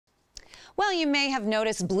Well, you may have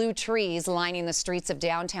noticed blue trees lining the streets of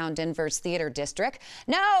downtown Denver's theater district.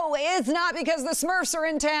 No, it's not because the Smurfs are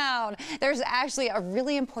in town. There's actually a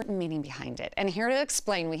really important meaning behind it. And here to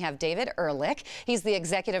explain, we have David Ehrlich. He's the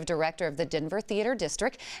executive director of the Denver Theater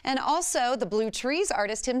District and also the Blue Trees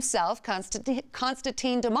artist himself,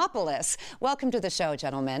 Constantine Demopoulos. Welcome to the show,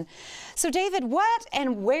 gentlemen. So, David, what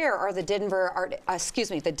and where are the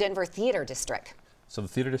the Denver Theater District? So the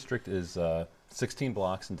theater district is 16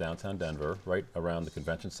 blocks in downtown Denver, right around the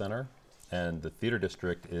convention center. And the theater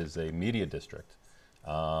district is a media district.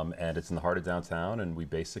 And it's in the heart of downtown, and we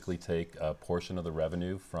basically take a portion of the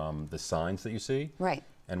revenue from the signs that you see. Right.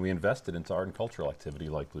 And we invest it into art and cultural activity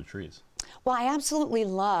like Blue Trees. Well, I absolutely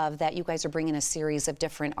love that you guys are bringing a series of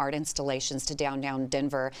different art installations to downtown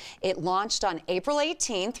Denver. It launched on April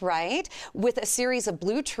 18th, right, with a series of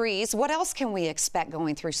Blue Trees. What else can we expect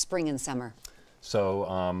going through spring and summer? So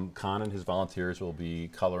Con and his volunteers will be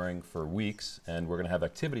coloring for weeks, and we're going to have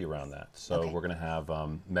activity around that. So we're going to have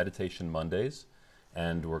meditation Mondays,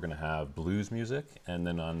 and we're going to have blues music, and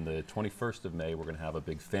then on the 21st of May, we're going to have a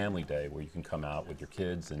big family day where you can come out with your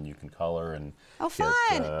kids and you can color and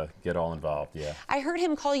get all involved. Yeah. I heard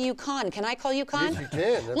him call you Con. Can I call you Con? Yes, you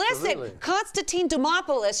can. Listen, Constantine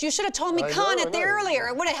Demopoulos, you should have told me Con earlier.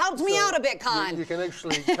 It would have helped me out a bit, Con. You can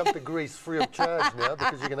actually come to Greece free of charge now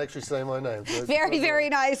because you can actually say my name. So very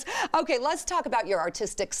nice. Okay, let's talk about your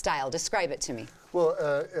artistic style. Describe it to me. Well,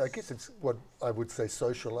 I guess it's what I would say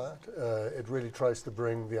social art. It really tries to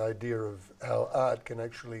bring the idea of how art can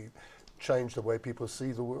actually change the way people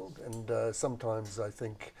see the world. And sometimes I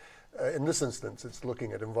think, in this instance, it's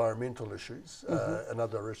looking at environmental issues and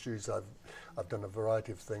other issues. I've done a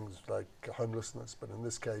variety of things like homelessness, but in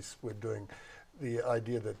this case, we're doing the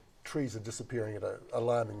idea that trees are disappearing at an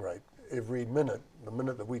alarming rate. Every minute, the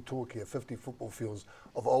minute that we talk here, 50 football fields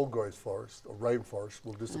of old growth forest or rainforest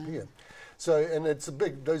will disappear. So, and it's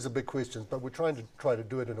those are big questions, but we're trying to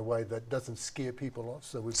do it in a way that doesn't scare people off.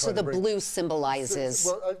 So the blue symbolizes.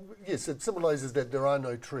 Well, yes, it symbolizes that there are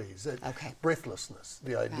no trees. Breathlessness,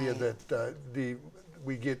 the idea that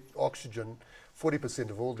we get oxygen. 40%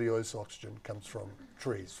 of all the Earth's oxygen comes from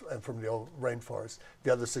trees and from the old rainforest.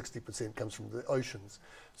 The other 60% comes from the oceans.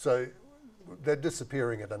 So they're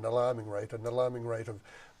disappearing at an alarming rate of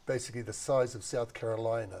basically the size of South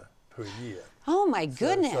Carolina per year. Oh my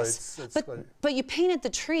goodness. So but you painted the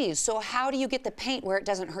trees, so how do you get the paint where it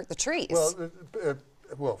doesn't hurt the trees?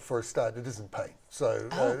 Well, for a start, it isn't paint. So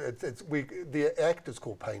the act is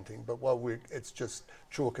called painting, but it's just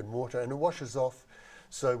chalk and water, and it washes off.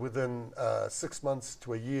 So within 6 months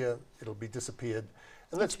to a year, it'll be disappeared.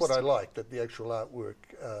 And that's what I like, that the actual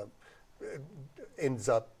artwork ends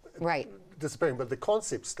up disappearing, but the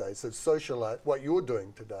concept stays. So social art, what you're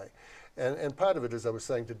doing today, and part of it, as I was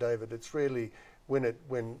saying to David, it's really when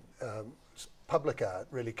public art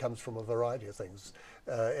really comes from a variety of things,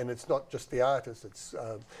 and it's not just the artists. It's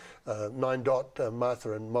Nine Dot,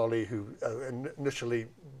 Martha and Molly, who initially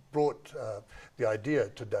brought the idea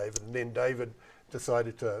to David, and then David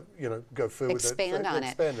decided to, go further. Expanded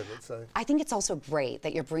it. I think it's also great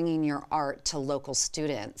that you're bringing your art to local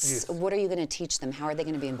students. Yes. What are you going to teach them? How are they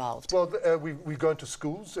going to be involved? Well, we go into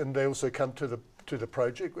schools, and they also come to the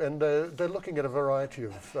project, and they're looking at a variety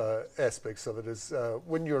of aspects of it. Is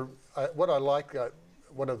when you're what I like.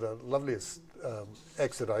 One of the loveliest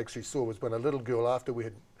acts that I actually saw was when a little girl, after we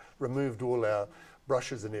had removed all our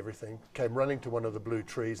brushes and everything, came running to one of the blue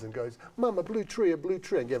trees and goes, "Mum, a blue tree,"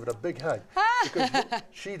 and gave it a big hug. Because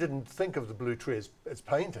she didn't think of the blue tree as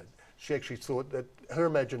painted. She actually thought that her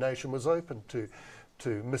imagination was open to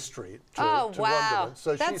mystery, to wonderment.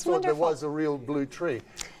 So she thought there was a real blue tree.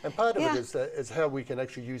 And part of it is how we can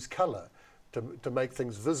actually use colour to make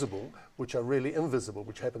things visible, which are really invisible,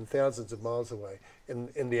 which happen thousands of miles away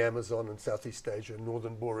in the Amazon and Southeast Asia,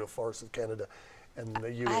 northern boreal forests of Canada, and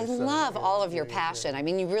the US. I love all of your passion. I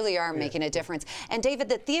mean, you really are making a difference. And David,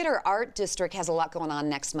 the Theater Art District has a lot going on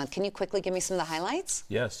next month. Can you quickly give me some of the highlights?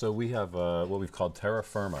 Yeah, so we have what we've called Terra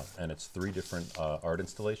Firma, and it's 3 different art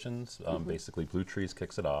installations. Basically, Blue Trees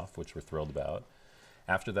kicks it off, which we're thrilled about.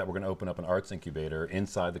 After that, we're going to open up an arts incubator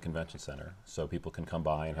inside the convention center, so people can come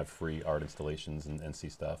by and have free art installations and see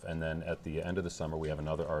stuff. And then at the end of the summer, we have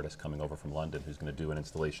another artist coming over from London who's going to do an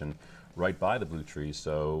installation right by the Blue Trees.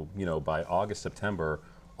 So, by August, September,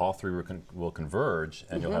 all three will converge,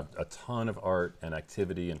 and you'll have a ton of art and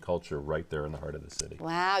activity and culture right there in the heart of the city.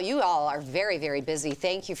 Wow, you all are very, very busy.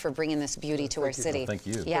 Thank you for bringing this beauty to our city. Well, thank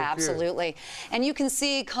you. Yeah, absolutely. And you can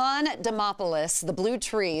see Con Demopolis, the Blue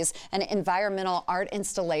Trees, an environmental art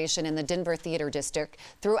installation in the Denver Theater District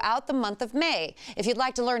throughout the month of May. If you'd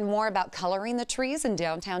like to learn more about coloring the trees in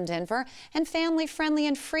downtown Denver and family-friendly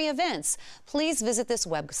and free events, please visit this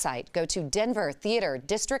website. Go to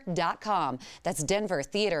denvertheaterdistrict.com. That's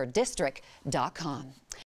denvertheaterdistrict.com.